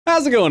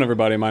How's it going,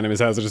 everybody? My name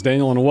is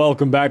HazardousDaniel, and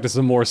welcome back to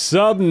some more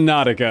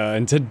Subnautica.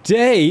 And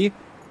today,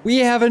 we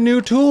have a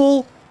new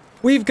tool.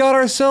 We've got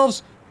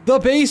ourselves the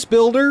base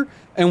builder,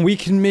 and we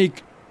can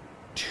make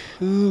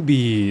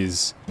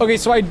tubies. Okay,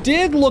 so I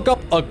did look up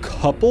a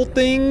couple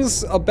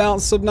things about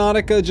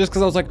Subnautica, just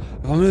because I was like,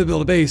 if I'm gonna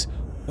build a base,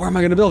 where am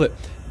I gonna build it?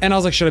 And I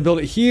was like, should I build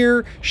it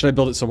here? Should I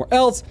build it somewhere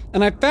else?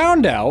 And I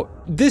found out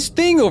this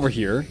thing over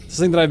here, this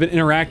thing that I've been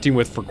interacting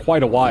with for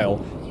quite a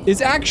while, is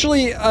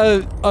actually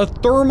a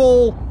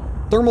thermal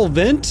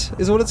vent,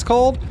 is what it's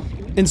called.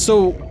 And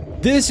so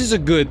this is a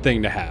good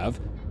thing to have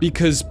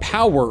because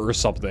power or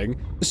something.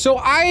 So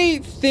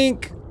I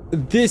think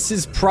this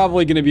is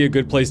probably gonna be a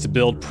good place to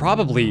build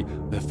probably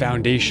the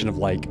foundation of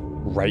like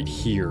right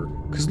here.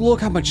 Because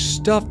look how much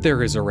stuff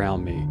there is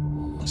around me.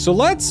 So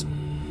let's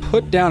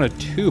put down a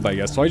tube, I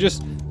guess. So I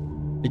just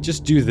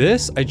do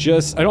this. I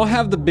don't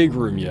have the big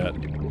room yet.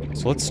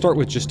 So let's start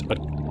with just a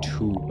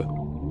tube.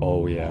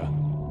 Oh yeah.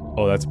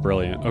 Oh, that's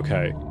brilliant.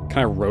 Okay, can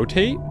I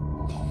rotate?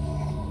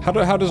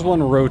 How does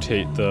one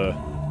rotate the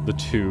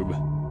tube?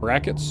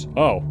 Brackets?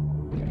 Oh.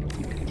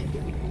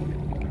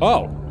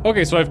 Oh,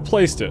 okay, so I've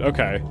placed it,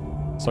 okay.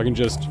 So I can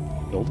just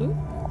build it?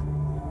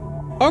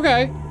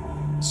 Okay.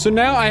 So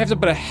now I have to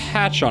put a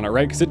hatch on it,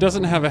 right? Because it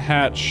doesn't have a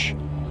hatch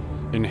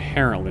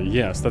inherently.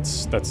 Yes,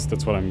 that's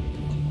what I'm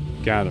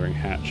gathering.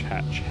 Hatch.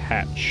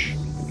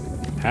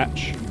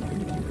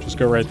 Just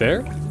go right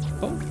there.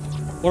 Oh,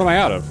 what am I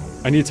out of?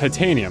 I need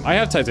titanium. I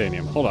have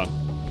titanium. Hold on.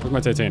 Where's my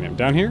titanium?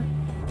 Down here?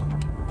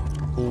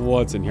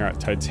 What's in here?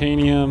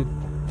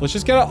 Titanium. Let's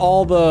just get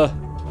all the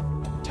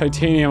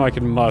titanium I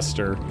can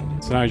muster.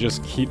 So now I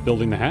just keep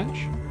building the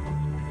hatch.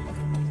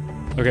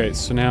 Okay,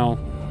 so now...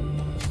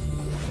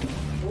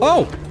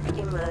 Oh!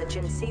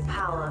 Emergency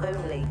power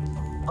only.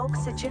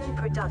 Oxygen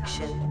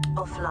production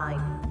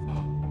offline.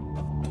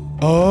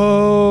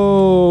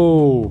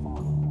 Oh!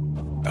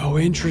 Oh,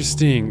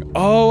 interesting.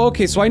 Oh,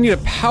 okay, so I need a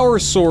power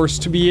source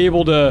to be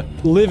able to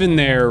live in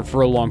there for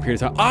a long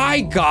period of time.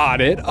 I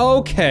got it!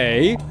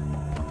 Okay.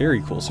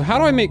 Very cool. So how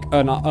do I make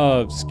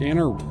a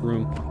scanner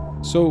room?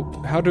 So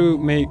how to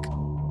make...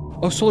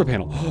 Oh, solar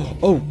panel.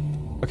 Oh,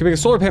 I can make a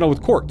solar panel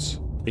with quartz.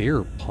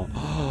 Air pump.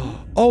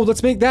 Oh,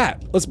 let's make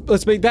that.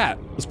 Let's make that.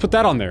 Let's put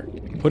that on there.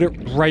 Put it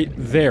right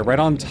there, right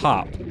on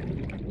top.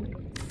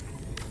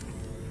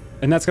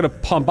 And that's gonna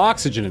pump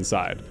oxygen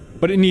inside.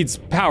 But it needs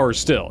power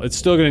still. It's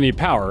still gonna need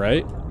power,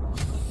 right?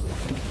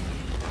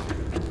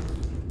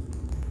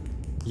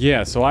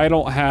 Yeah, so I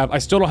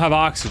still don't have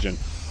oxygen.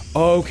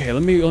 Okay,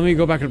 let me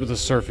go back up to the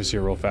surface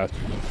here real fast.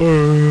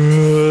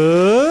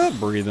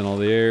 Breathe in all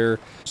the air.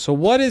 So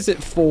what is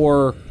it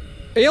for?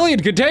 Alien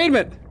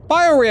containment,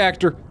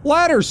 bioreactor,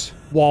 ladders,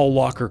 wall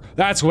locker.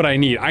 That's what I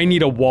need. I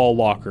need a wall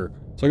locker.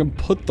 So I can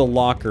put the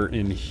locker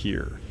in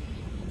here.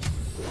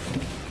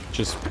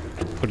 Just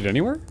put it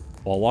anywhere?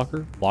 Wall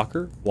locker,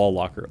 locker, wall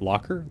locker,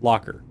 locker,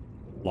 locker,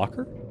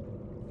 locker?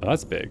 Oh,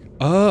 that's big.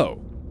 Oh,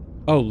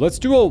 let's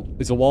do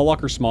is a wall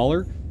locker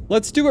smaller?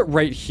 Let's do it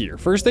right here.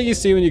 First thing you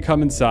see when you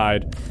come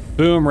inside,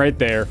 boom, right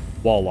there,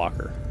 wall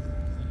locker.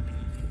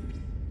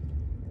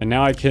 And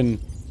now I can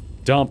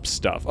dump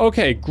stuff.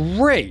 Okay,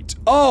 great.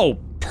 Oh,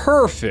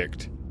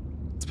 perfect.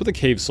 Let's put the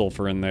cave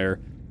sulfur in there.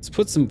 Let's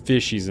put some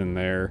fishies in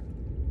there.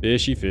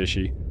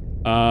 Fishy.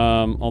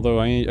 Although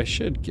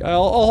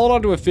I'll hold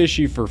on to a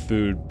fishy for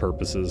food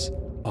purposes.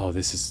 Oh,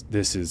 this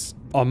is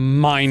a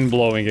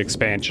mind-blowing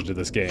expansion to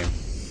this game.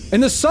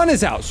 And the sun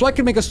is out, so I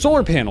can make a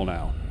solar panel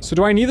now. So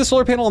do I need the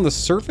solar panel on the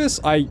surface?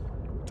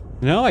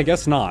 No, I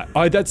guess not.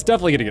 Oh, that's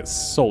definitely gonna get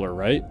solar,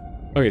 right?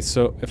 Okay,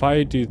 so if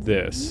I do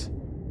this,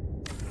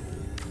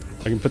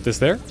 I can put this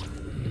there.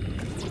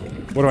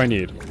 What do I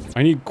need?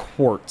 I need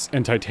quartz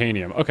and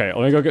titanium. Okay,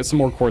 let me go get some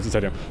more quartz and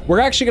titanium. We're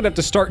actually gonna have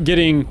to start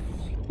getting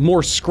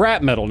more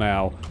scrap metal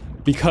now,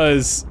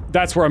 because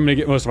that's where I'm gonna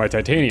get most of my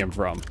titanium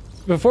from.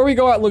 Before we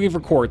go out looking for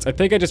quartz, I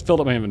think I just filled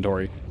up my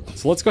inventory.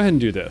 So let's go ahead and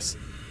do this.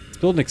 Let's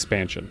build an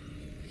expansion.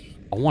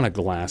 I want a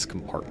glass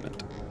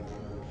compartment.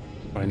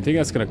 But I think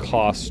that's gonna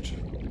cost...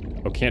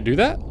 Oh, can't do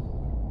that?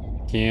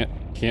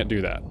 Can't do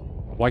that.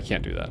 Why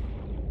can't do that?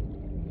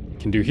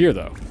 Can do here,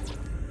 though.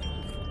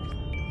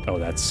 Oh,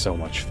 that's so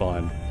much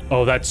fun.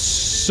 Oh, that's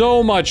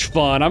so much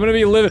fun. I'm gonna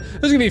be living,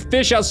 there's gonna be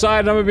fish outside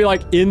and I'm gonna be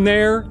like in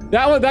there.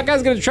 That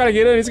guy's gonna try to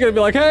get in. He's gonna be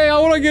like, hey, I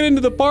wanna get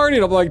into the party.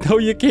 And I'm like, no,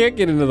 you can't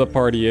get into the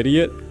party,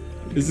 idiot.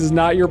 This is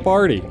not your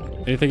party.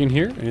 Anything in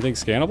here? Anything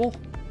scannable?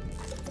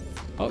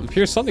 Oh, it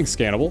appears something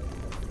scannable.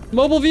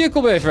 Mobile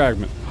vehicle bay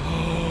fragment.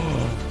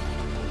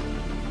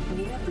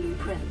 New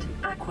blueprint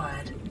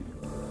acquired.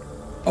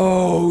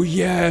 Oh,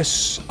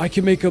 yes. I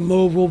can make a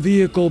mobile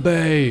vehicle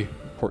bay.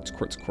 Quartz.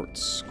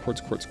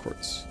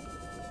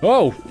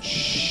 Oh,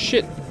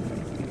 shit.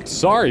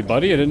 Sorry,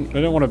 buddy. I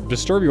didn't want to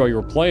disturb you while you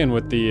were playing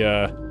with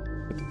the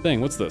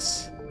thing. What's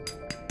this?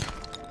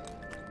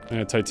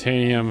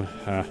 Titanium.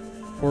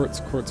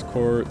 Quartz. Quartz!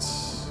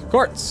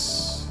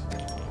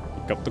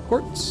 Pick up the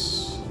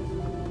quartz.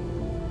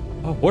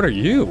 Oh, what are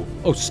you?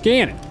 Oh,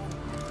 scan it.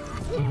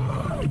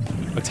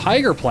 A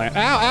tiger plant.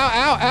 Ow, ow,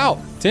 ow, ow.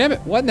 Damn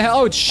it. What in the hell?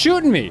 Oh, it's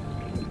shooting me.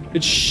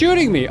 It's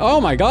shooting me.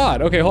 Oh my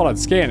god. Okay, hold on.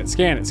 Scan it,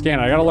 scan it, scan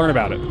it. I gotta learn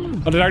about it.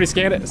 Oh, did I already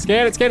scan it?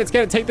 Scan it, scan it,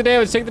 scan it. Take the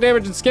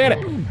damage and scan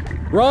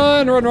it.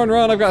 Run, run, run,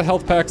 run. I've got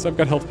health packs. I've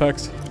got health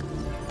packs.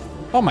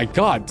 Oh my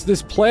god.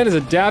 This plant is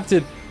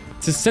adapted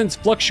to sense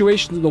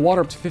fluctuations in the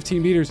water up to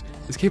 15 meters.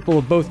 It's capable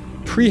of both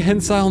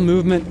prehensile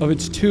movement of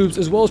its tubes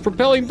as well as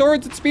propelling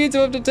towards its speeds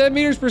of up to 10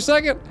 meters per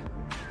second.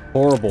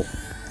 Horrible.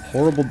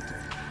 Horrible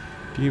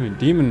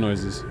demon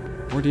noises.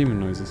 More demon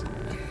noises.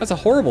 That's a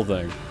horrible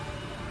thing.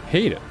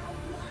 Hate it.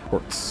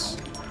 Works.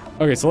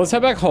 Okay, so let's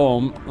head back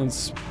home.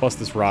 Let's bust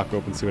this rock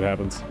open, see what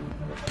happens.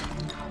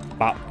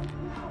 Bop.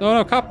 Oh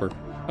no, copper.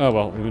 Oh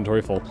well,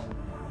 inventory full.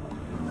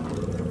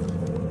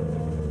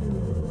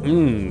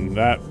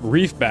 That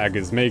reef bag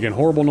is making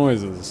horrible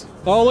noises.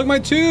 Oh, look at my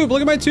tube!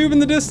 Look at my tube in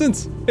the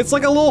distance! It's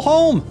like a little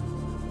home!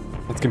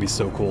 That's gonna be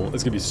so cool.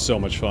 It's gonna be so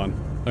much fun.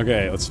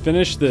 Okay, let's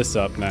finish this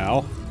up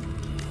now.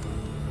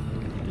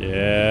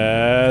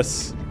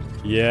 Yes.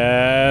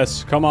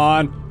 Yes, come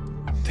on.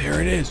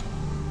 There it is.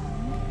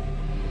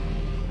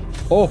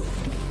 Oh,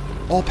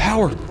 all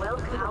power.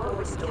 Welcome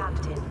aboard,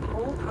 Captain.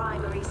 All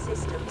primary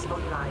systems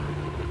online.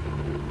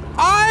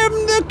 I'm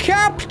the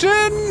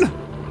captain!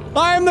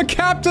 I'm the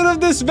captain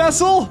of this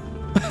vessel!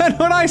 And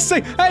when I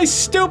say, hey,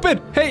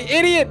 stupid! Hey,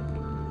 idiot!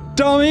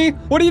 Dummy!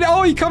 What are you,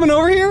 oh, you coming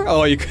over here?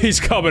 Oh, he's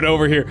coming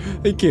over here.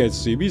 He can't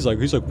see me. He's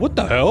like, what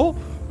the hell?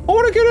 I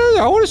wanna get in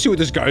there. I wanna see what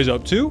this guy's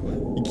up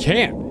to. He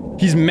can't.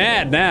 He's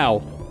mad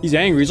now. He's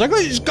angry. He's like,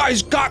 this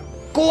guy's got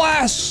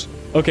glass!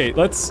 Okay,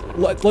 let's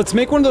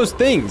make one of those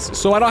things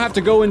so I don't have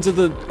to go into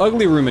the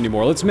ugly room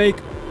anymore. Let's make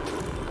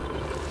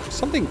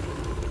something.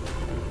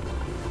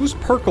 Who's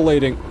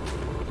percolating?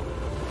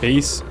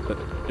 Base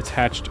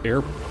attached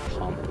air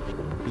pump.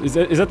 Is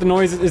that the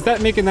noise? Is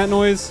that making that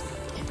noise?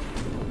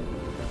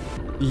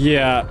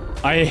 Yeah,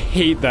 I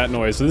hate that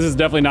noise. So this is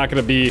definitely not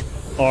gonna be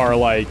our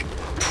like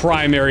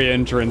primary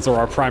entrance or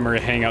our primary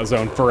hangout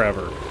zone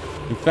forever.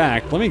 In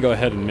fact, let me go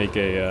ahead and make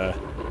a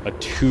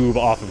tube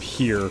off of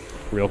here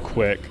real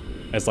quick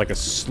as like a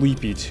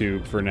sleepy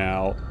tube for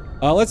now.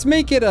 Let's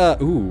make it a,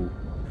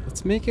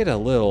 let's make it a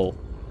little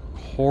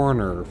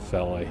corner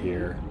fella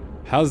here.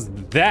 How's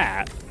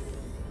that?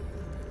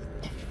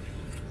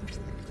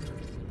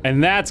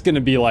 And that's gonna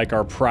be like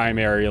our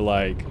primary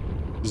like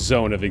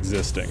zone of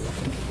existing.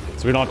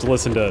 So we don't have to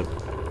listen to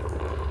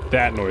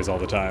that noise all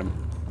the time.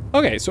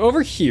 Okay, so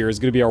over here is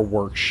gonna be our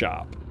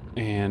workshop.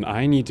 And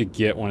I need to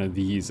get one of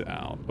these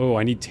out. Oh,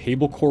 I need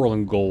table coral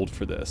and gold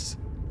for this.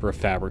 For a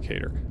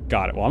fabricator.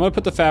 Got it. Well, I'm gonna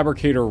put the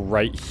fabricator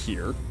right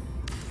here.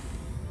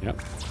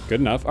 Yep, good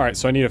enough. All right,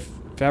 so I need a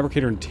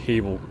fabricator and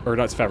table, or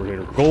not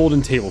fabricator, gold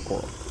and table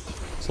coral.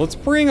 So let's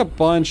bring a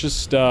bunch of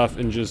stuff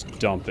and just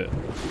dump it.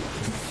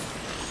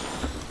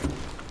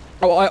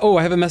 Oh,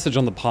 I have a message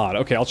on the pod.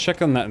 Okay, I'll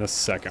check on that in a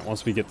second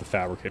once we get the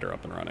fabricator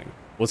up and running.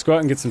 Let's go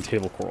out and get some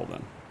table coral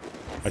then.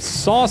 I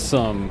saw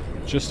some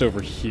just over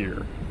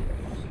here.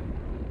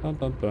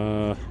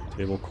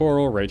 Table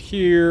coral right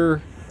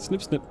here.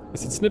 Snip, snip. I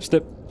said snip,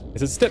 snip. I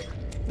said snip.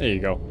 There you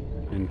go.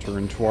 Enter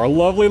into our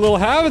lovely little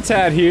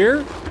habitat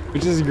here,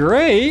 which is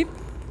great.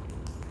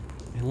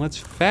 And let's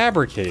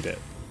fabricate it.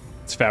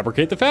 Let's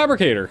fabricate the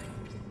fabricator.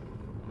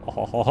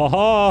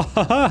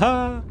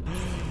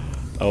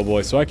 Oh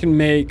boy, so I can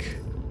make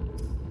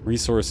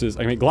resources. I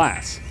can make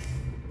glass.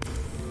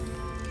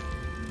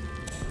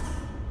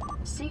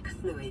 Seek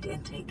fluid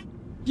intake.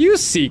 You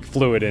seek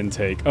fluid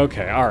intake.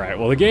 Okay, all right.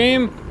 Well, the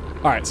game.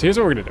 All right, so here's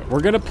what we're gonna do.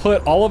 We're gonna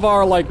put all of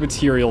our like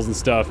materials and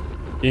stuff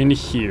in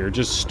here.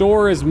 Just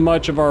store as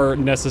much of our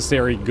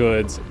necessary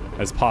goods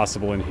as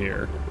possible in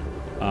here.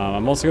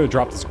 I'm also gonna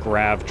drop this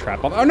grav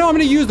trap off. Oh no, I'm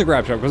gonna use the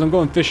grav trap because I'm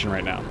going fishing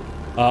right now.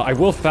 I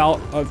will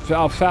fabricate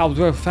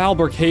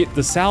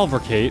the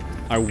salvicate.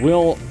 I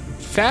will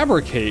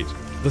fabricate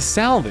the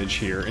salvage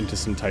here into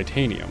some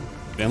titanium.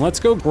 Then let's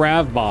go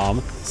grav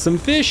bomb some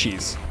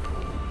fishies.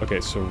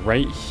 Okay, so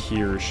right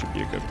here should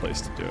be a good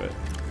place to do it.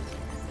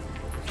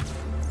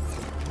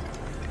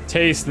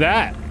 Taste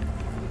that.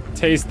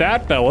 Taste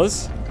that,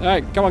 fellas. All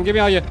right, come on, give me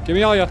all you. Give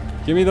me all you.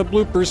 Give me the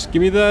bloopers.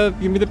 Give me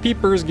the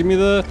peepers. Give me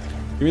the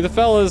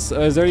fellas.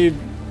 Is there any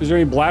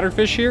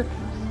bladderfish here?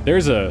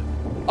 There's a.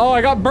 Oh,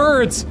 I got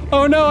birds.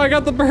 Oh no, I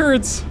got the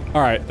birds.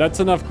 All right, that's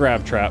enough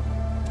grab trap.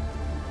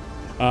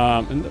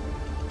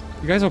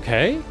 You guys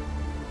okay?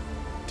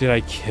 Did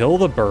I kill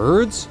the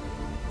birds?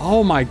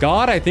 Oh my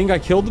god, I think I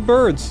killed the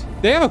birds.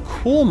 They have a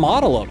cool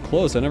model up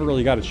close. I never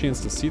really got a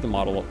chance to see the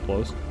model up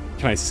close.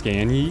 Can I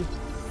scan ye?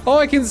 Oh,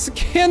 I can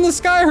scan the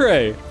sky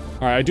ray.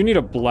 All right, I do need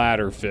a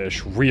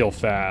bladderfish real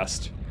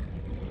fast.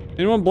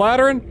 Anyone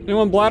bladdering?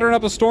 Anyone bladdering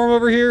up a storm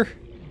over here?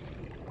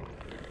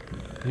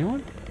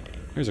 Anyone?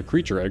 There's a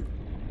creature egg.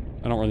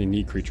 I don't really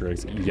need creature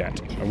eggs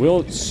yet. I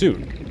will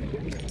soon,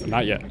 but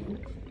not yet.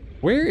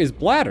 Where is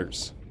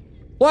bladders?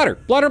 Bladder,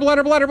 bladder,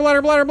 bladder, bladder,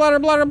 bladder, bladder, bladder,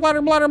 bladder,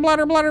 bladder, bladder,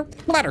 bladder, bladder,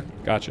 bladder.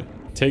 Gotcha.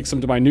 Take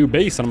some to my new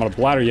base and I'm gonna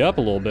bladder you up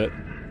a little bit.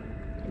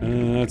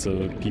 That's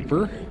a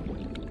peeper.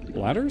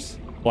 Bladders?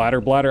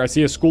 Bladder, bladder. I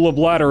see a school of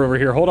bladder over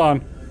here. Hold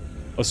on.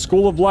 A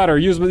school of bladder.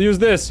 Use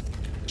this.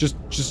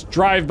 Just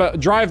drive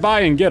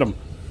by and get them.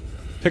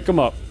 Pick them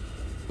up.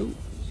 Ooh.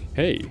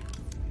 Hey.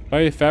 Have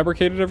I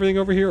fabricated everything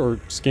over here or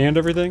scanned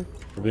everything?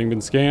 Everything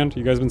been scanned?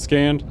 You guys been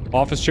scanned?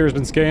 Office chair's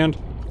been scanned?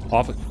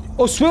 Office.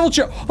 Oh, swivel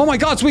chair! Oh my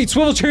god, sweet!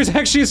 Swivel chair is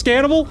actually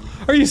scannable?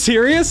 Are you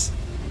serious?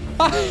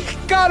 I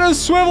got a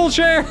swivel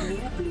chair!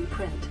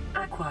 Blueprint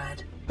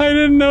acquired. I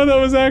didn't know that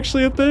was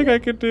actually a thing I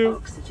could do.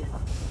 Oxygen.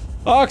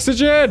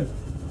 Oxygen!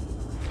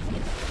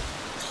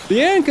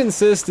 The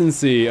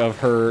inconsistency of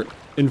her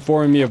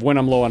informing me of when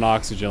I'm low on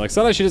oxygen. Like,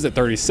 sometimes she does it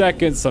 30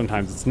 seconds,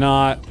 sometimes it's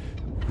not.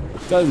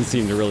 Doesn't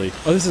seem to really...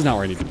 Oh, this is not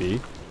where I need to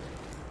be.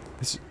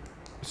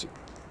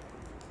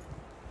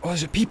 Oh,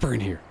 there's a peeper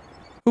in here.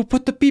 Who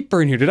put the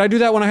peeper in here? Did I do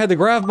that when I had the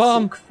grav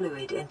bomb? Seek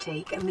fluid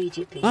intake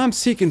immediately. I'm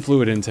seeking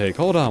fluid intake.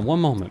 Hold on, one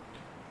moment.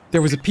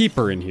 There was a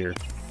peeper in here.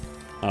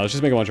 Let's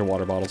just make a bunch of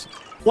water bottles.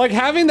 Like,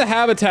 having the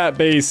habitat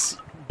base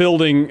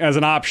building as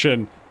an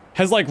option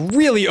has, like,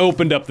 really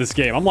opened up this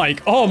game. I'm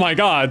like, oh my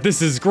god,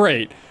 this is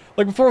great.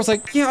 Like, before I was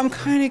like, yeah, I'm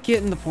kind of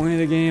getting the point of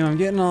the game. I'm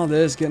getting all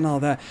this, getting all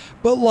that.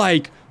 But,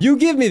 like, you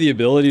give me the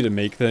ability to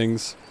make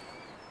things,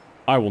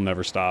 I will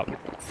never stop.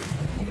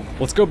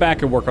 Let's go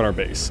back and work on our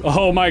base.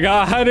 Oh my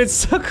god, it's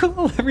so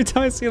cool. Every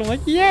time I see it, I'm like,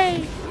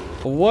 yay!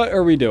 What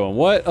are we doing?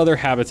 What other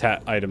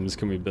habitat items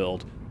can we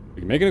build? We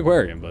can make an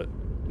aquarium, but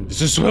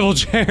it's a swivel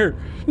chair.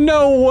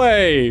 No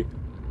way!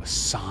 A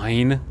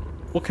sign?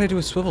 What can I do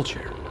with a swivel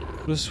chair?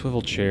 Put a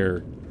swivel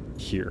chair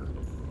here.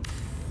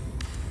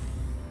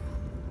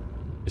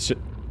 It's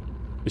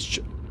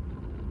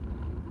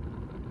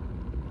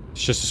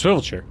just a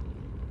swivel chair.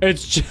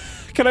 It's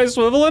just, can I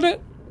swivel in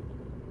it?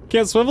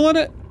 Can't swivel in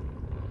it?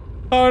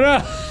 Oh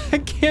no, I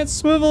can't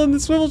swivel in the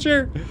swivel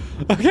chair.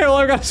 Okay, well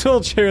I've got a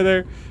swivel chair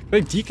there. Can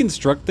I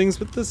deconstruct things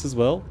with this as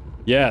well?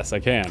 Yes, I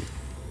can.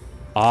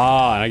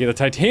 Ah, and I get the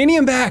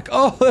titanium back.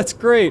 Oh, that's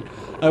great.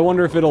 I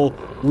wonder if it'll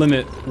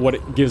limit what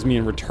it gives me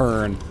in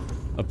return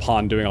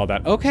upon doing all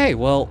that. Okay,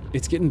 well,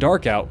 it's getting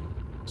dark out.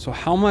 So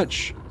how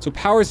much, so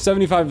power is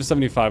 75 to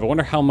 75. I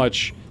wonder how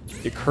much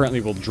it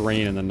currently will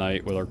drain in the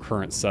night with our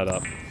current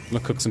setup. I'm gonna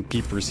cook some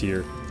peepers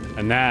here.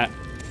 And that,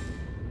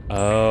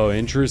 oh,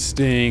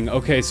 interesting.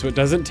 Okay, so it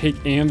doesn't take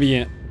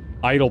ambient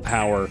idle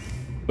power,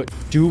 but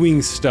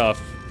doing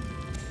stuff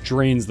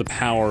drains the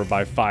power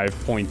by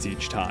 5 points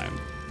each time.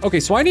 Okay,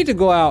 so I need to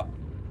go out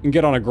and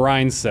get on a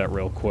grind set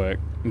real quick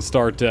and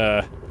start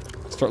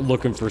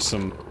looking for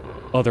some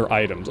other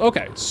items.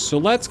 Okay, so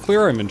let's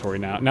clear our inventory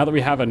now that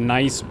we have a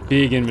nice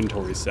big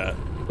inventory set.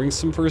 Bring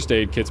some first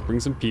aid kits, bring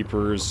some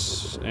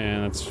peepers,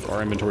 and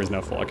our inventory is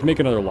now full. I can make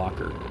another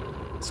locker.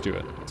 Let's do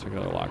it. Let's make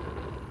another locker.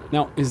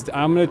 Now,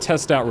 I'm gonna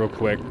test out real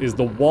quick, is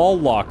the wall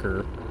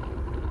locker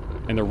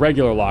and the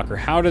regular locker,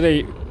 how do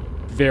they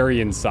vary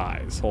in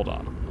size? Hold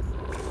on.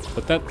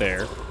 Put that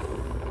there.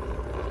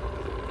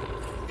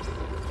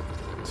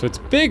 So it's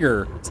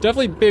bigger, it's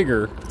definitely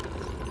bigger.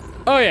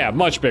 Oh yeah,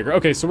 much bigger.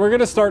 Okay, so we're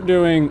gonna start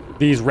doing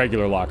these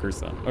regular lockers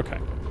then. Okay,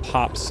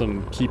 pop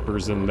some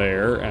keepers in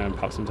there and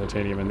pop some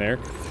titanium in there.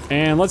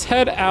 And let's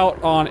head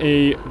out on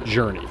a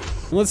journey.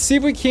 Let's see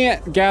if we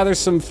can't gather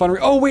some fun.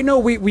 Oh wait, no,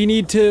 we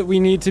need to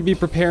be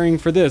preparing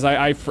for this.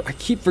 I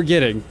keep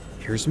forgetting.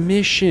 Here's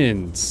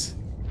missions.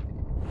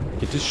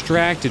 Get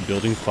distracted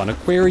building fun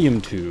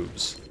aquarium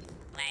tubes.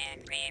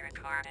 Land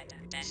re-recorded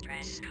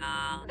distress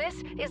call. This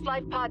is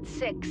Life Pod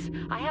 6.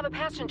 I have a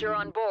passenger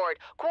on board.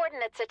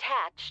 Coordinates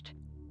attached.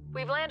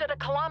 We've landed a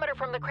kilometer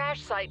from the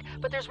crash site,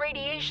 but there's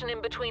radiation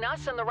in between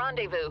us and the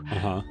rendezvous.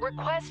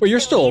 Request Well, you're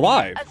still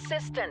alive.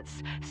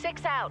 Assistance.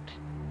 6 out.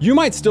 You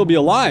might still be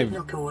alive.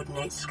 Signal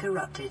coordinates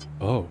corrupted.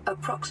 Oh.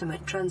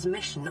 Approximate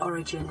transmission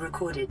origin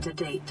recorded to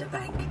data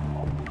bank.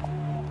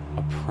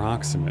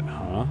 Approximate,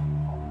 huh?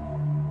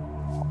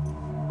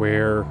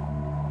 Where?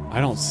 I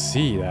don't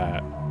see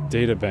that.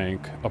 Data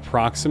bank.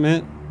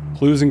 Approximate.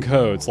 Clues and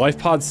codes. Life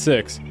pod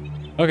 6.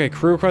 Okay,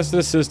 crew requested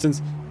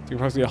assistance. It's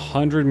approximately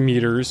 100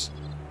 meters.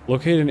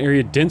 Located in an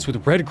area dense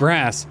with red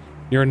grass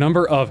near a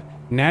number of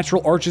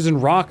natural arches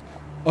and rock.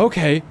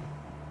 Okay.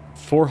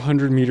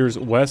 400 meters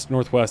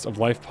west-northwest of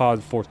Life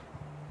Pod 4.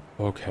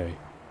 Okay.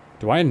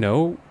 Do I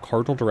know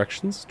cardinal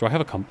directions? Do I have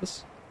a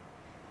compass?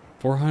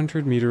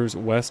 400 meters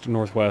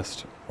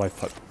west-northwest Life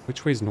Pod.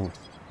 Which way's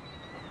north?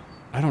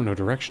 I don't know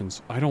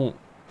directions.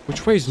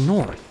 Which way's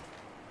north?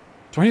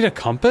 Do I need a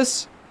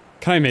compass?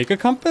 Can I make a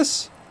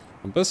compass?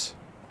 Compass?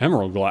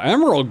 Emerald glass.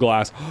 Emerald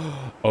glass.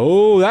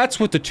 Oh, that's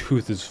what the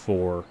tooth is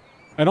for.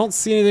 I don't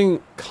see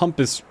anything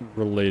compass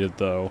related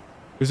though.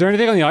 Is there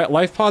anything on the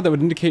life pod that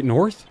would indicate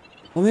north?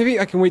 Well, maybe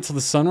I can wait till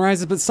the sun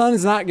rises, but sun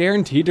is not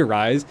guaranteed to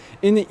rise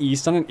in the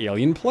east on an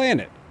alien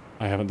planet.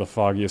 I haven't the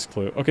foggiest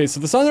clue. Okay, so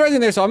the sun's rising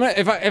there, so I'm gonna,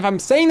 if I'm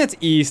saying that's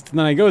east,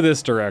 then I go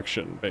this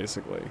direction,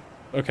 basically.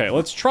 Okay,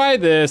 let's try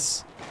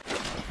this.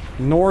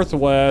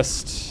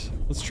 Northwest.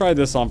 Let's try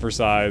this on for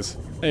size.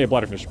 Hey,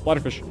 bladderfish,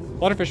 bladderfish,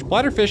 bladderfish,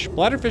 bladderfish,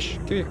 bladderfish.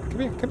 Come here, come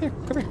here, come here,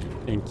 come here.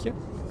 Thank you.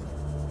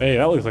 Hey,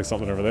 that looks like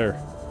something over there.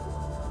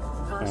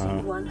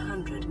 Passing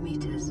 100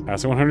 meters.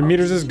 Passing 100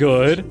 meters is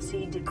good.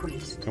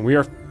 And we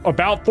are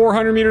about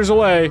 400 meters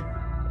away.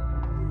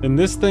 And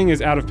this thing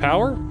is out of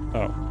power?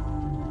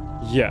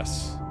 Oh.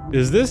 Yes.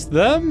 Is this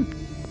them?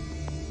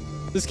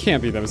 This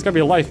can't be them. It's gotta be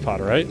a life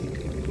pod, right?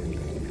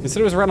 They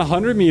said it was around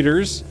 100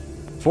 meters,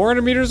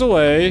 400 meters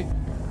away,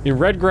 in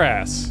red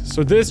grass.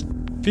 So this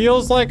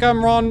feels like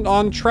I'm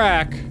on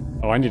track.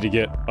 Oh, I need to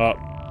get up.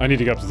 I need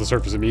to get up to the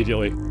surface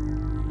immediately.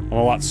 I'm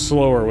a lot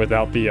slower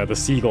without the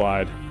sea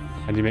glide.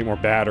 I need to make more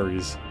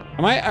batteries.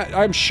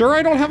 I'm sure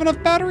I don't have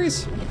enough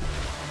batteries?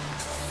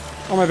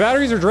 Oh, my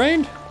batteries are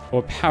drained? Oh,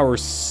 a power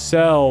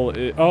cell.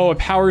 Oh, a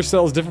power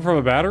cell is different from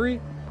a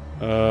battery?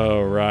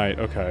 Oh, right,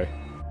 okay.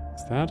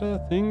 Is that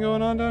a thing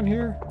going on down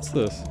here? What's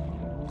this?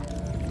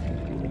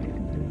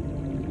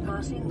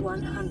 Passing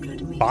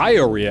 100 meters.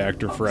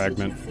 Bioreactor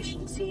fragment.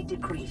 Efficiency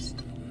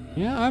decreased.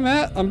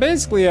 Yeah, I'm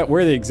basically at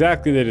where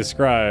exactly they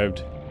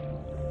described.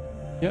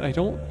 Yet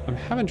I'm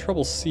having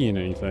trouble seeing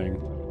anything.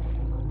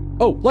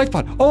 Oh, life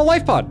pod. Oh, a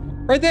life pod.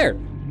 Right there.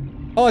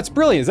 Oh, it's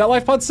brilliant. Is that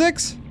life pod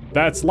 6?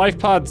 That's life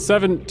pod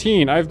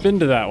 17. I've been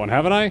to that one,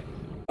 haven't I?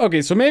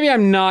 Okay, so maybe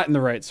I'm not in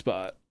the right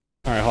spot.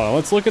 All right, hold on.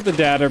 Let's look at the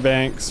data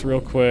banks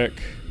real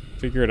quick.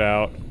 Figure it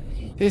out.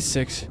 Day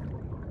 6.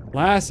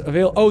 Last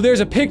available. Oh, there's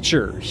a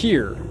picture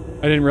here.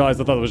 I didn't realize.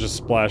 I thought it was just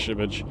a splash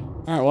image.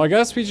 All right, well, I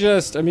guess we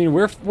just, I mean,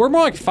 we're more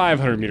like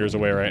 500 meters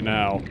away right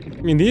now.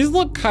 I mean, these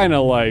look kind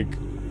of like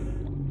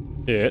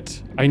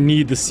it. I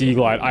need the sea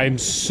glide. I am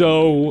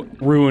so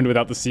ruined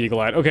without the sea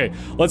glide. Okay,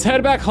 let's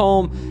head back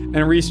home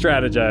and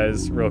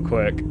re-strategize real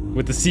quick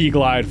with the sea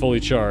glide fully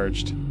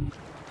charged.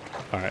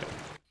 All right.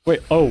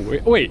 Wait, oh,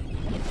 wait.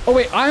 Oh,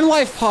 wait, I'm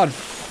life pod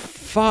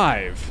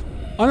 5.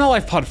 I'm not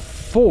life pod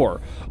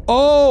 4.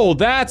 Oh,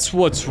 that's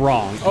what's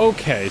wrong.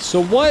 Okay,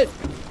 so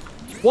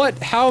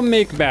how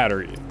make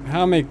battery?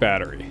 How make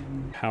battery?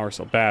 Power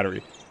cell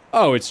battery.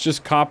 Oh, it's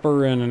just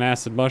copper and an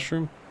acid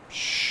mushroom?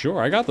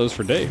 Sure, I got those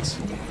for days.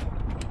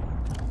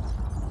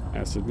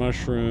 Acid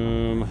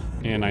mushroom,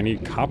 and I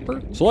need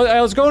copper. So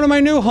let's go to my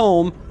new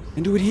home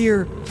and do it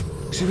here.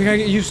 So we gotta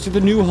get used to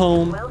the new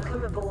home.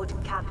 Welcome aboard,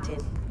 Captain.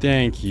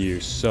 Thank you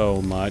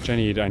so much. I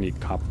need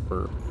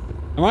copper.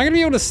 Am I gonna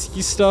be able to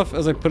see stuff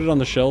as I put it on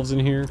the shelves in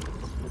here?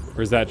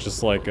 Or is that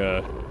just like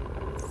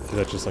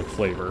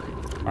flavor?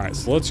 All right,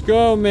 so let's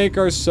go make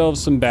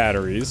ourselves some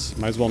batteries.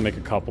 Might as well make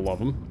a couple of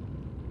them.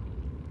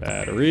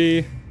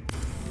 Battery.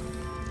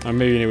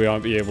 Maybe we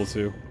won't be able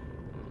to.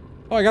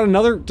 Oh, I got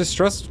another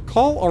distress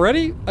call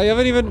already? I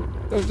haven't even,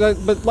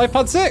 but life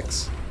pod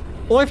 6.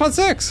 Well, life pod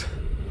 6.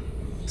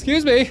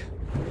 Excuse me.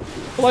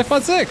 Well, life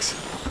pod 6.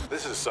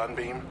 This is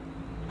Sunbeam.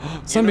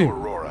 Sunbeam. You know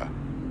Aurora.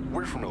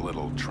 We're from a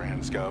little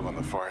transgov on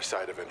the far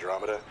side of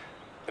Andromeda,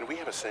 and we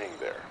have a saying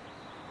there.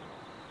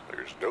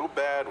 There's no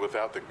bad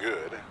without the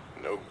good,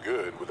 no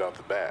good without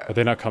the bad. Are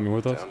they not coming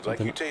with us? Sounds like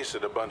you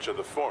tasted a bunch of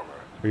the former.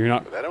 But you're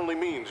not. But that only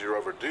means you're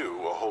overdue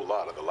a whole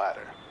lot of the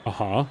latter.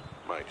 Uh-huh.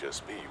 Might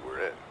just be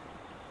we're in.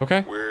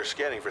 Okay. We're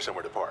scanning for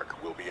somewhere to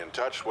park. We'll be in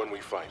touch when we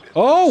find it.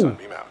 Oh!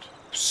 Sunbeam out.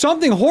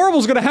 Something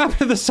horrible's gonna happen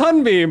to the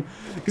Sunbeam.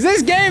 Because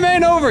this game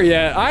ain't over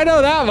yet. I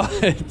know that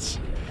much.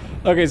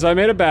 Okay, so I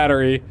made a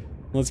battery.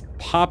 Let's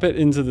pop it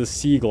into the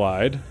sea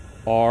glide.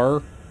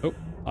 R. Oh,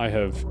 I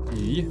have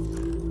E.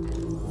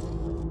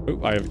 Oh,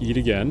 I have E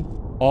again.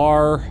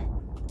 R.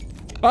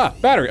 Ah,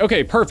 battery.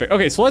 Okay, perfect.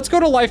 Okay, so let's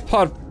go to life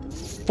pod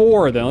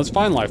 4 then. Let's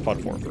find life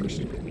pod 4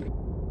 first.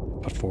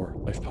 Pod 4.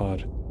 Life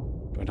pod.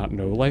 Do I not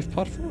know life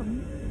pod 4?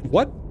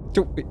 What?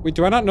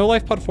 Do I not know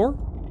life pod 4?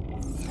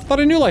 I thought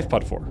I knew life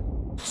pod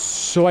 4.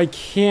 So I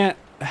can't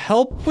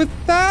help with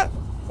that?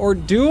 Or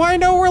do I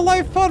know where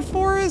life pod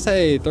 4 is?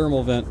 Hey,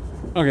 thermal vent.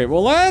 Okay,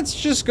 well, let's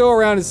just go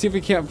around and see if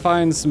we can't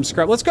find some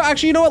scrap. Let's go,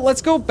 actually, you know what?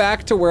 Let's go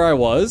back to where I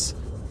was.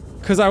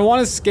 Because I want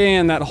to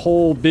scan that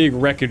whole big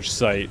wreckage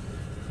site.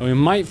 And we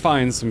might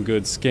find some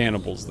good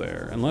scannables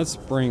there. And let's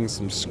bring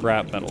some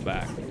scrap metal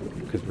back.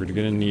 Because we're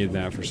gonna need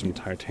that for some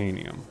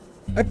titanium.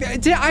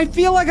 I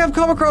feel like I've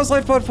come across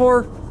life pod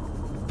 4.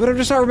 But I'm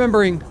just not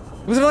remembering.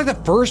 Was it like the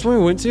first one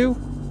we went to?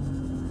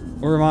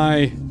 Or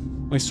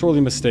am I sorely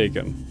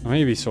mistaken? I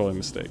may be sorely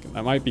mistaken.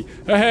 That might be.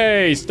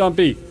 Hey,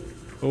 Stumpy!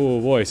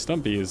 Oh boy,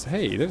 Stumpy is.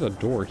 Hey, there's a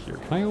door here.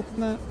 Can I open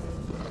that?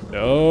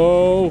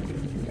 No.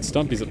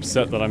 Stumpy's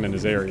upset that I'm in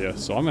his area,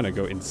 so I'm gonna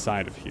go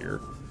inside of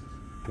here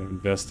and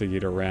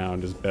investigate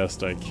around as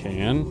best I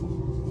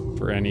can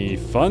for any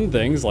fun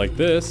things like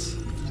this.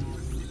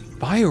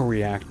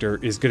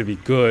 Bioreactor is gonna be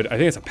good. I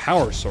think it's a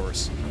power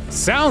source.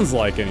 Sounds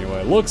like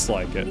anyway. Looks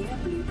like it.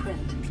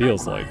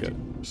 Feels like it.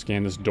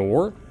 Scan this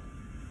door.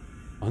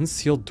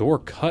 Unsealed door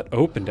cut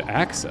open to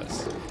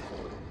access.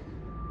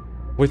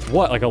 With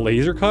what? Like a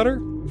laser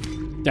cutter?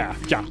 Yeah.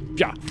 Yeah,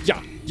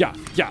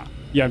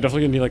 I'm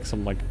definitely gonna need like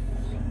some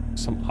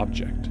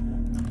object.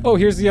 Oh,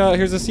 here's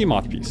the sea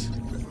moth piece.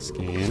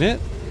 Scan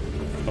it.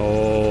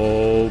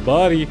 Oh,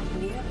 buddy.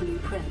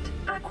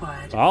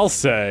 I'll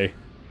say.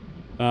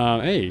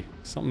 Hey,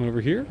 something over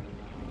here.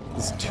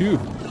 This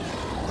tube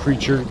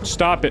creature.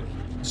 Stop it.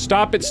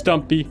 Stop it,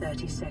 Stumpy.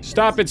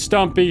 Stop it,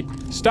 Stumpy.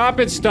 Stop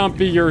it,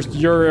 Stumpy.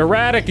 You're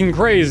erratic and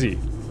crazy.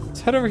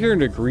 Let's head over here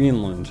into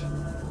Greenland.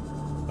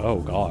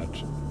 Oh, God.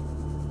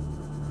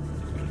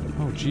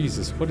 Oh,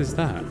 Jesus. What is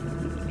that?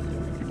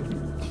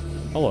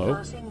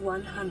 Hello.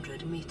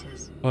 100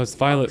 meters. Oh, it's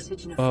violet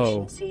Oxygen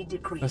bow. efficiency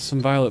decreased. That's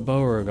some violet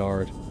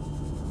Beauregard.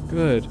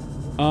 Good.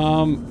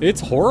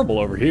 It's horrible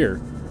over here.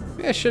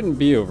 Maybe I shouldn't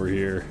be over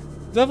here.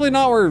 Definitely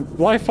not where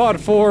Life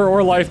Pod 4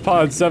 or Life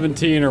Pod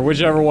 17 or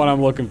whichever one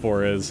I'm looking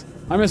for is.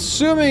 I'm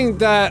assuming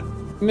that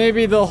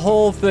maybe the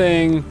whole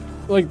thing,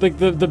 like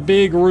the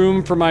big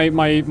room for my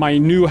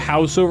new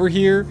house over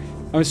here,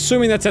 I'm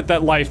assuming that's at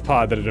that Life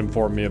Pod that it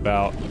informed me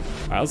about.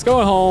 Alright, let's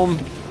go home.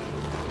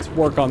 Let's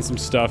work on some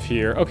stuff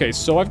here. Okay,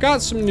 so I've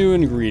got some new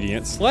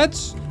ingredients.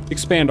 Let's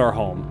expand our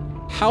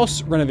home.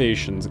 House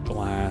renovations,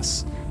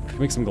 glass. Can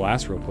we make some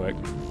glass real quick?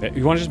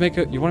 You want to just make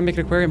a, you want to make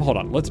an aquarium? Hold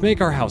on, let's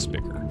make our house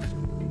bigger.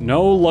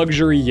 No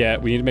luxury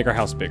yet, we need to make our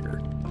house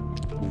bigger.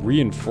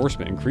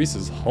 Reinforcement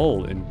increases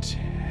hull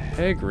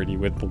integrity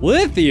with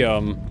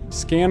lithium.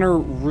 Scanner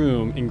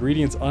room,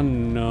 ingredients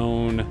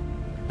unknown.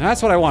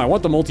 That's what I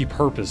want the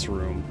multi-purpose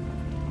room.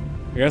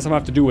 I guess I'm gonna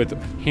have to do with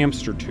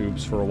hamster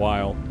tubes for a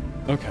while.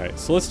 Okay,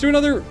 so let's do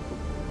another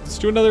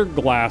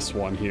glass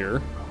one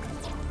here.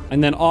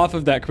 And then off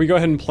of that, can we go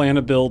ahead and plan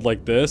a build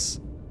like this?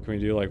 Can we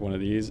do like one of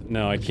these?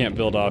 No, I can't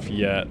build off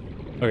yet.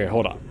 Okay,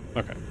 hold on.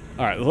 Okay.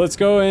 All right, let's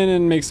go in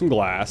and make some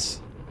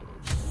glass.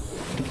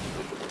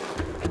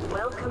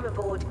 Welcome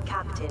aboard,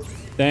 Captain.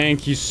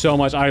 Thank you so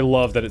much. I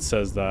love that it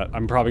says that.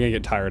 I'm probably gonna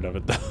get tired of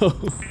it though.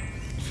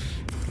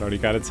 I already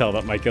gotta tell,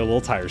 that might get a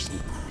little tiresome.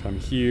 Come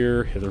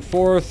here,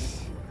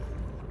 hitherforth.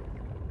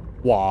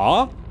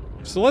 Wah.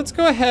 So let's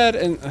go ahead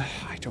and,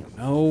 I don't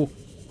know.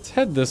 Let's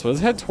head this way,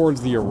 let's head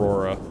towards the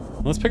Aurora.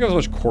 Let's pick up as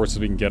much quartz as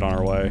we can get on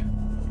our way.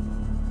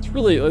 It's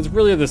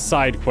really the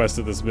side quest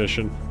of this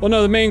mission. Well,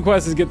 no, the main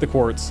quest is get the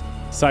quartz.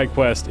 Side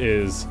quest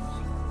is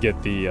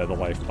get the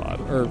life pod.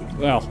 Or,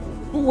 well,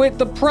 wait,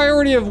 the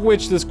priority of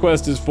which this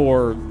quest is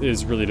for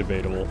is really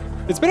debatable.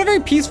 It's been a very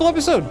peaceful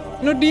episode.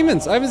 No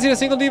demons. I haven't seen a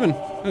single demon.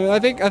 I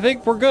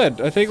think we're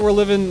good. I think we're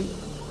living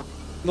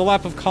the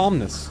lap of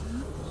calmness.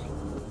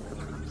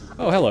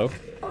 Oh, hello.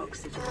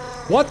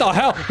 What the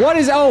hell? What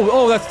is,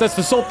 oh, that's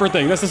the sulfur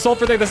thing. That's the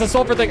sulfur thing. That's the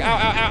sulfur thing. Ow, ow,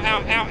 ow,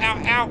 ow, ow,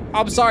 ow, ow.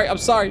 I'm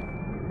sorry.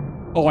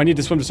 Oh, I need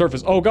to swim to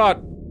surface. Oh,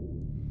 God.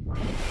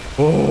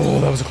 Oh,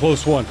 that was a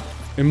close one.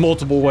 In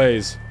multiple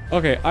ways.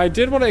 Okay, I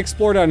did want to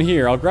explore down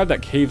here. I'll grab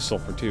that cave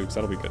sulfur too, because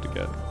that'll be good to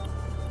get.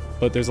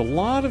 But there's a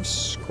lot of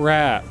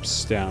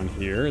scraps down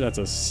here. That's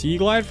a sea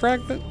glide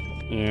fragment?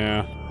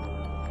 Yeah.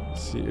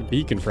 See, a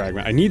beacon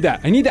fragment. I need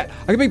that. I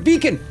can make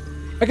beacon.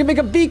 I can make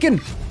a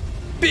beacon.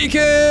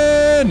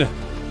 Beacon!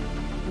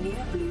 New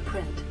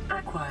blueprint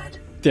acquired.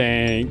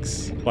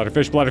 Thanks.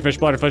 Bladderfish.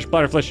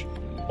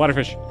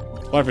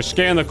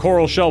 Scan the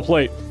coral shell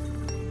plate.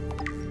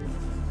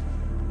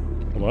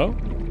 Hello?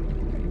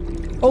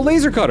 Oh,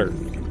 laser cutter.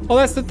 Oh,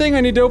 that's the thing.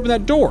 I need to open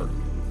that door.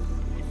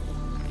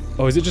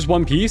 Oh, is it just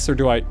one piece or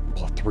do I?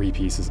 Oh, 3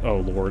 pieces. Oh,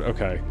 Lord.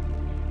 Okay.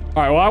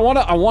 All right. Well, I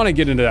want to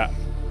get into that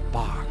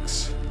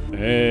box.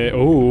 Hey,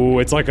 oh,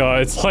 it's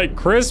like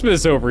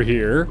Christmas over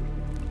here.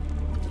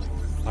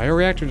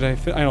 Bioreactor, did I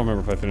don't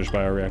remember if I finished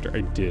bioreactor.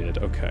 I did.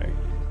 Okay.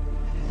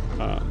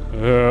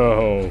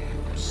 Oh,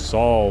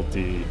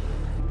 salty.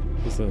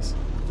 What's this?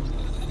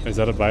 Is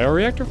that a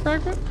bioreactor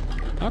fragment?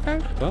 Okay,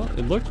 well,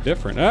 it looked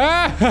different.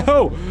 Ah!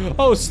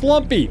 Oh,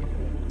 Slumpy!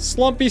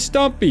 Stumpy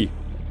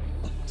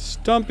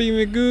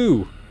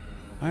Magoo.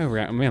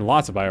 Bioreactor, man,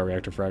 lots of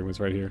bioreactor fragments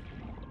right here.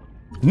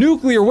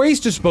 Nuclear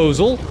waste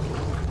disposal?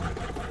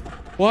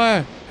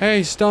 What?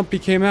 Hey, Stumpy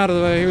came out of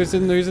the way. He was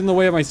in the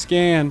way of my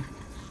scan.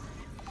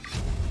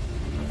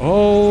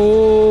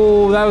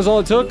 Oh, that was all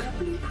it took?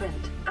 Blueprint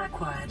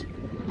acquired.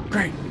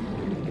 Great.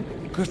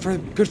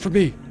 Good for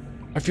me.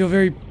 I feel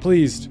very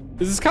pleased.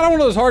 This is kind of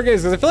one of those hard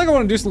games because I feel like I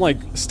want to do some like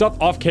stuff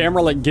off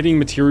camera, like getting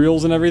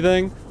materials and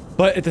everything.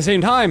 But at the same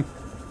time,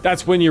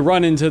 that's when you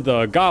run into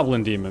the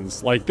goblin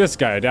demons, like this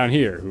guy down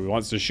here who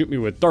wants to shoot me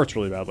with darts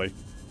really badly.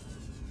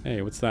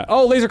 Hey, what's that?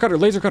 Oh, laser cutter.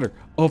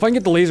 Oh, if I can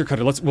get the laser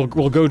cutter,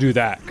 we'll go do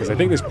that because I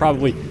think there's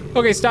probably.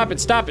 Okay, stop it.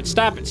 Stop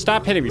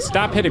hitting me.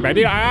 I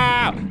need.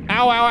 Ow,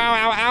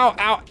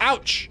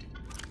 ouch.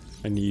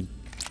 I need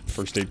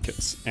first aid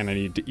kits and I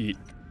need to eat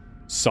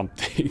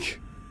something.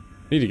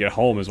 I need to get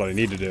home is what I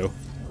need to do.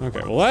 Okay,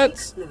 well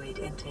let's...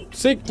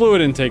 Sink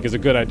fluid intake is a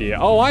good idea.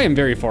 Oh, I am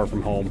very far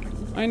from home.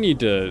 I need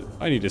to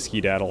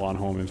skedaddle on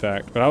home, in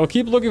fact. But I will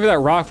keep looking for that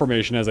rock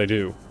formation as I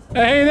do.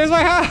 Hey, there's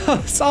my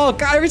house! Oh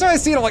god, every time I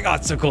see it, I'm like, oh,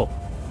 it's so cool.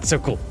 So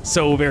cool.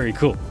 So very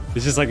cool.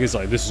 It's just like,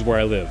 this is where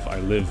I live. I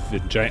live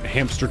in giant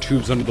hamster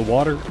tubes under the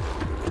water.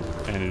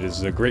 And it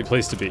is a great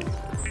place to be.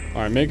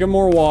 Alright, making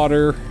more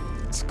water.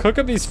 Let's cook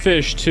up these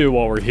fish, too,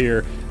 while we're here.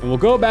 And we'll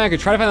go back and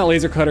try to find that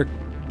laser cutter.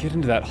 Get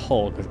into that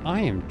hull, because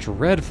I am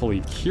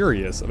dreadfully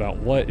curious about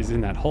what is in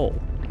that hull.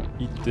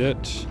 Eat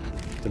it.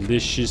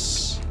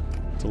 Delicious.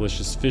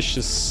 Delicious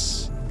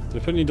fishes.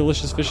 Did I put any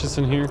delicious fishes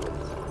in here?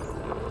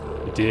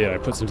 I did. I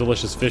put some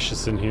delicious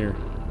fishes in here.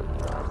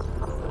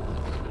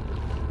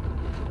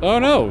 Oh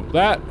no!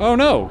 Oh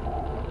no!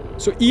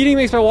 So eating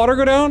makes my water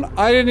go down?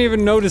 I didn't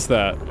even notice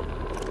that.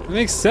 It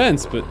makes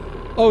sense, but...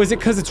 Oh, is it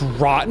because it's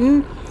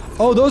rotten?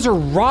 Oh, those are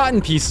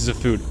rotten pieces of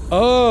food.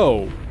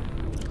 Oh.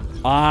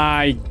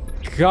 I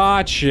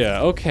Gotcha.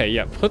 Okay,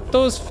 yeah, put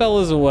those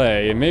fellas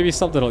away and maybe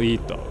something will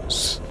eat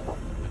those.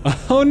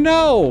 Oh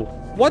no!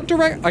 What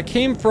direct? I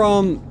came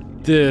from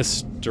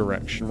this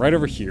direction, right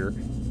over here.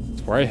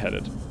 That's where I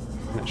headed.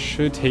 And that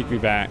should take me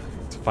back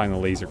to find the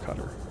laser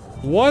cutter.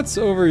 What's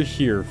over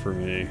here for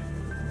me?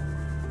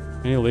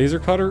 Any laser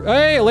cutter?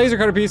 Hey, a laser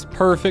cutter piece.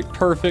 Perfect,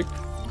 perfect.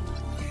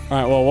 All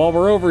right, well, while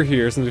we're over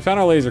here, since we found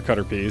our laser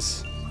cutter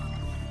piece.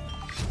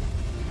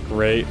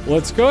 Great.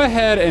 Let's go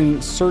ahead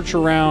and search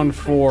around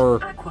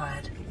for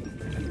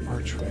an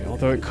archway.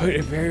 Although it could,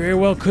 it very, very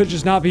well could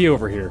just not be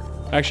over here.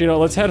 Actually, no,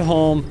 let's head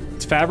home.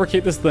 Let's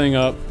fabricate this thing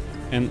up.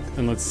 And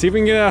let's see if we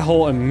can get that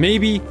hole. And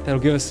maybe that'll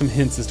give us some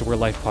hints as to where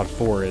Life Pod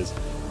 4 is.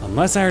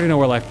 Unless I already know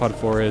where Life Pod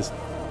 4 is.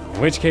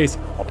 In which case,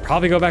 I'll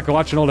probably go back and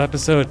watch an old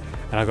episode.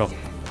 And I'll go,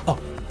 oh,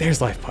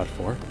 there's Life Pod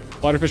 4.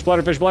 Bladderfish,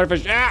 bladderfish,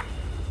 bladderfish. Ah!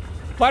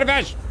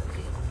 Bladderfish!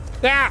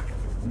 Ah!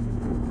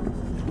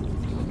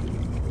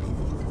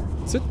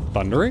 Is it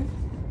thundering?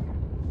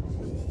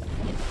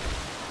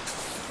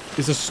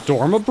 Is a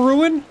storm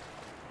a-brewing?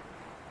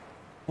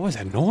 What was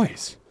that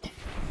noise?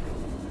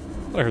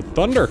 I heard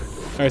thunder.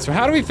 All right, so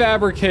how do we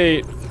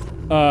fabricate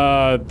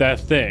that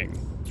thing?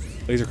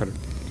 Laser cutter.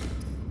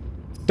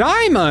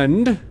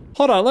 Diamond?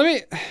 Hold on, let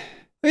me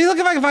look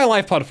if I can find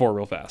Life Pod 4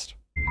 real fast.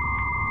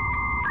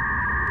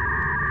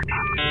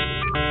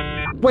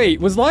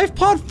 Wait, was Life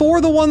Pod 4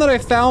 the one that I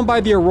found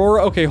by the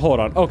Aurora? Okay, hold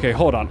on. Okay,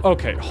 hold on.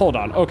 Okay, hold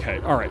on. Okay,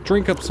 all right,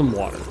 drink up some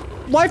water.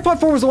 Life Pod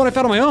 4 was the one I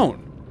found on my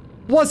own,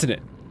 wasn't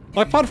it?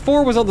 Life Pod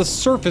 4 was on the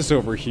surface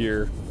over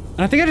here,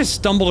 and I think I just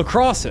stumbled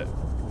across it.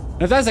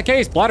 And if that's the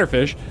case,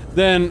 bladderfish,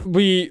 then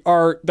we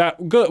are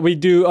that good. We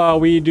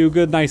do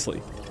good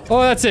nicely.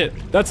 Oh, that's it.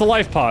 That's a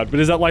Life Pod, but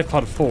is that Life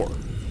Pod 4?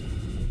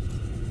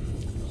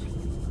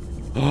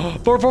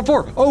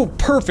 444. Oh,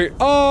 perfect.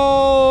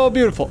 Oh,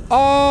 beautiful.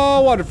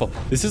 Oh, wonderful.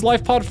 This is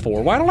Life Pod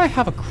 4. Why don't I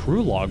have a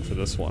crew log for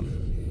this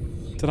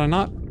one? Did I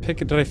not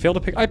pick it? Did I fail to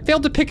pick? I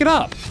failed to pick it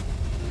up.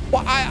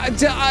 Well,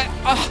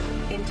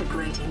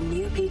 Integrating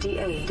new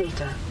PDA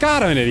data.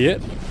 God, I'm an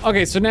idiot.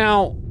 Okay, so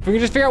now if we can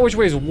just figure out which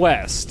way is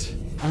west.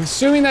 I'm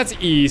assuming that's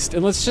east,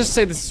 and let's just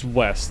say this is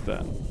west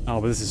then.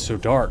 Oh, but this is so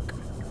dark.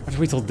 I have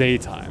to wait till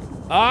daytime.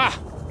 Ah!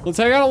 Let's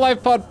hang out at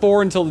Life Pod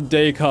 4 until the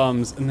day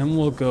comes, and then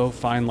we'll go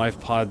find Life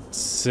Pod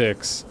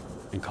 6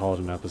 and call it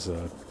an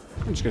episode.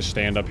 I'm just gonna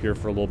stand up here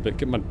for a little bit,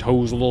 get my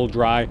toes a little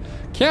dry.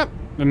 Can't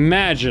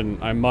imagine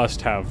I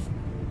must have,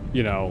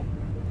 you know,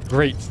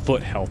 great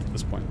foot health at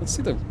this point. Let's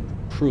see the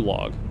crew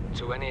log.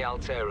 To any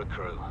Altera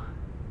crew.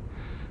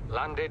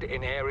 Landed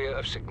in area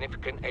of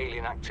significant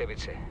alien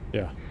activity.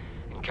 Yeah.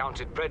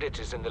 Encountered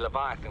predators in the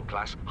Leviathan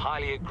class,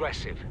 highly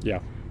aggressive.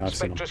 Yeah, I've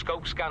seen them.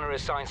 Spectroscope scanner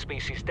assigned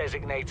species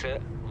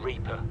designator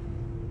Reaper.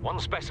 One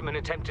specimen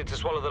attempted to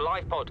swallow the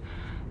life pod,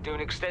 doing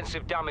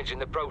extensive damage in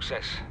the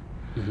process.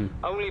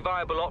 Only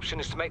viable option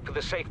is to make for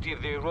the safety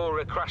of the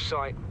Aurora crash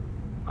site.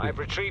 I have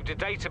retrieved a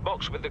data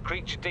box with the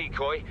creature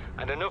decoy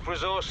and enough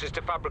resources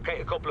to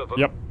fabricate a couple of them.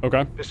 Yep,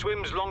 okay. The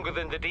swim's longer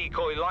than the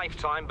decoy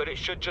lifetime, but it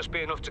should just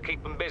be enough to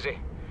keep them busy.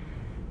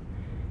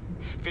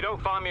 If you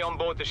don't find me on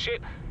board the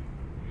ship,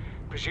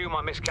 presume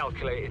I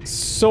miscalculated.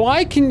 So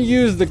I can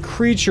use the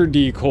creature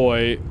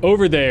decoy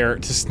over there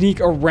to sneak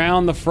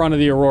around the front of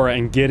the Aurora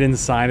and get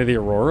inside of the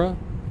Aurora?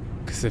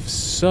 Because if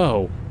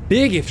so,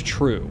 big if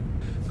true.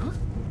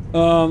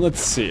 Let's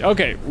see.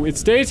 Okay,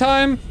 it's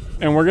daytime,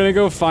 and we're gonna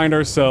go find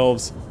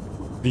ourselves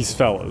these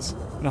fellas.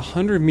 At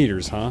 100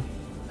 meters, huh?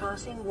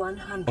 Passing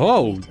 100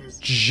 Oh, meters.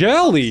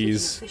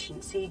 jellies!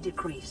 Efficiency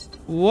decreased.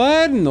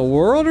 What in the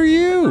world are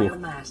you?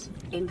 Biomass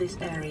in this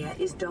area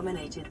is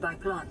dominated by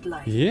plant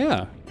life.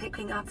 Yeah.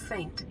 Picking up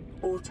faint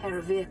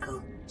Altera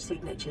vehicle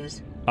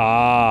signatures.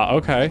 Ah,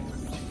 okay.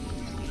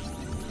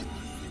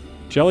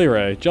 Jelly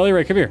Ray,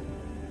 come here.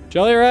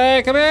 Jelly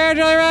Ray, come here,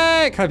 Jelly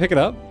Ray! Can I pick it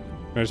up?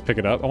 Can I just pick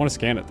it up? I want to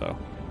scan it though.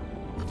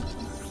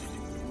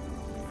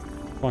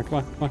 Come on, come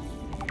on, come on.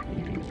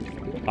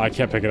 I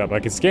can't pick it up, I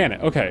can scan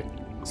it. Okay.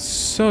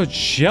 So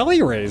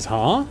Jelly Rays,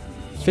 huh?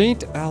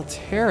 Faint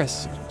Altera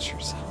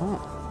signatures, huh?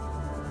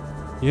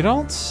 You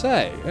don't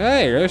say.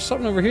 Hey, there's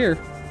something over here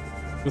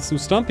with some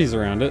stumpies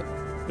around it.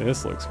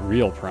 This looks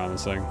real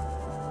promising.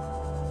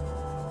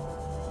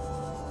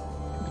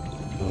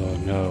 Oh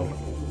no.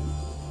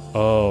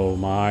 Oh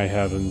my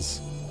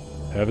heavens.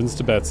 Heavens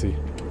to Betsy.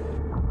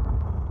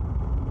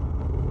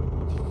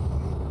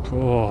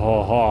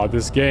 Oh,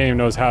 this game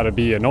knows how to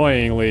be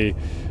annoyingly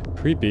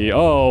creepy.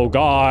 Oh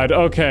god,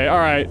 okay,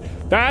 alright.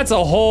 That's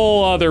a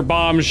whole other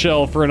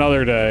bombshell for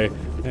another day.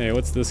 Hey,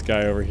 what's this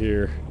guy over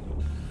here?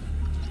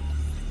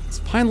 Let's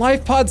find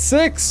Life Pod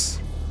 6!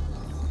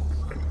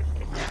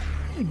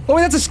 Oh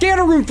wait, that's a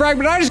scanner room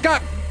fragment! I just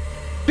got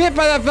bit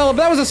by that fella, but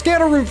that was a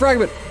scanner room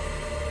fragment!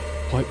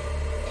 What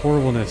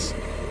horribleness.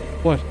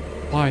 What?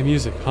 Why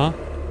music, huh?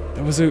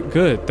 That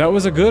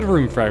was a good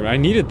room fragment. I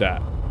needed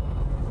that.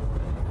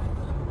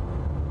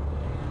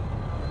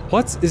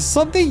 Is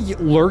something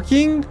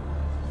lurking?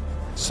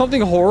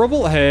 Something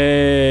horrible?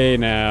 Hey,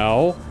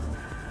 now.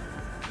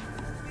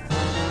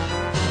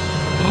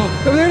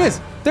 Oh, there it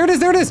is! There it is,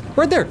 there it is,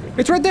 right there.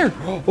 It's right there.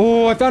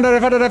 Oh, I found it, I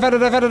found it, I found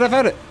it, I found it, I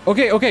found it.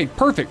 Okay, okay,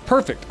 perfect,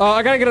 perfect.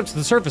 I gotta get up to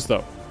the surface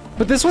though.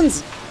 But this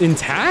one's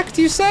intact,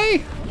 you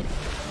say?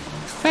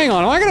 Hang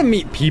on, am I gonna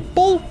meet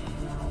people?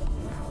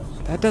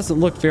 That doesn't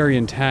look very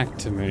intact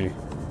to me.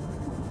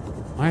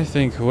 I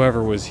think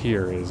whoever was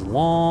here is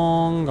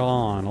long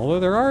gone. Although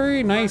there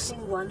are nice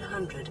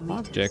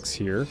objects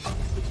here.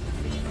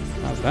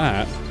 How's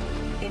that?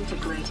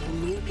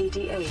 Integrating new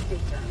PDA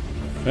data.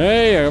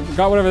 Hey, I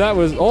got whatever that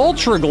was.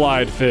 Ultra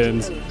glide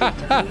fins. Ha,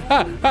 ha,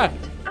 ha, ha.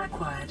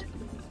 Acquired.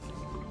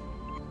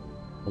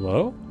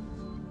 Hello?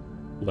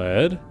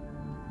 Lead.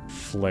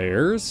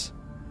 Flares.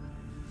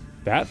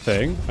 That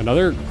thing.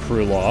 Another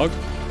crew log.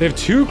 They have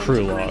 2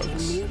 crew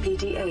logs. New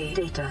PDA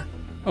data.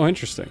 Oh,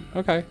 interesting.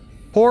 Okay.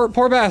 Poor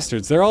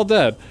bastards. They're all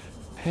dead.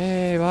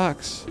 Hey,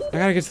 Box. I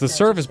gotta get to the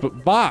surface,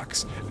 but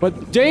Box.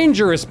 But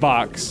dangerous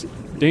Box.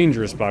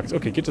 Dangerous Box.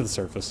 Okay, get to the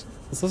surface.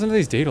 Let's listen to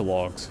these data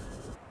logs.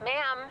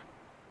 Ma'am,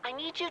 I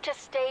need you to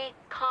stay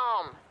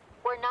calm.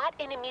 We're not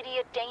in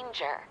immediate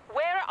danger.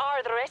 Where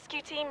are the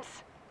rescue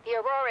teams? The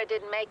Aurora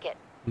didn't make it.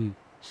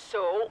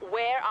 So,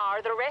 where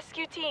are the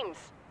rescue teams?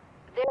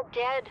 They're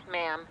dead,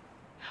 ma'am.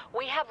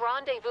 We have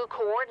rendezvous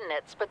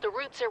coordinates, but the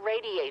route's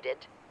irradiated.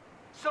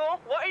 So,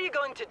 what are you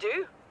going to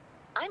do?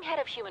 I'm head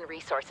of human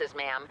resources,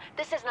 ma'am.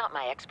 This is not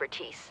my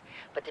expertise.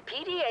 But the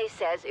PDA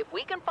says if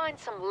we can find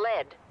some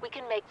lead, we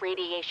can make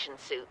radiation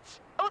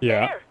suits. Oh,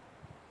 Yeah. there!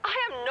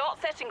 I am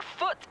not setting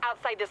foot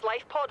outside this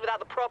life pod without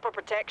the proper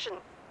protection.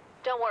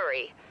 Don't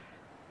worry.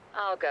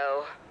 I'll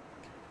go.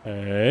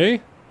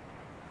 Hey.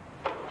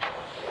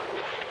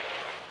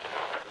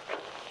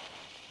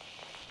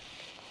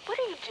 What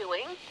are you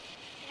doing?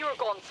 You were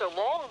gone so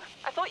long.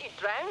 I thought you'd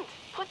drowned.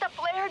 Put the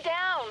flare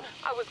down.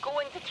 I was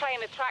going to try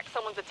and attract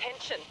someone's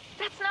attention.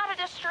 That's not a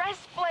distress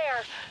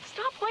flare.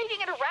 Stop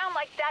waving it around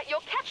like that.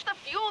 You'll catch the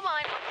fuel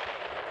line.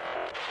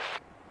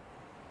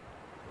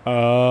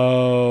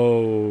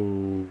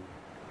 Oh.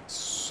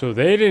 So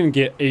they didn't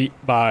get ate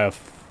by a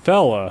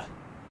fella.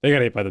 They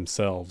got ate by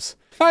themselves.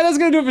 Alright, that's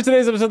gonna do it for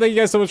today's episode. Thank you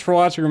guys so much for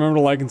watching. Remember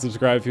to like and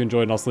subscribe if you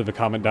enjoyed, and also leave a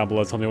comment down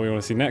below. Tell me what you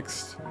want to see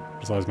next.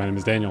 As always, my name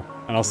is Daniel,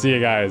 and I'll see you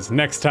guys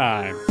next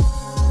time.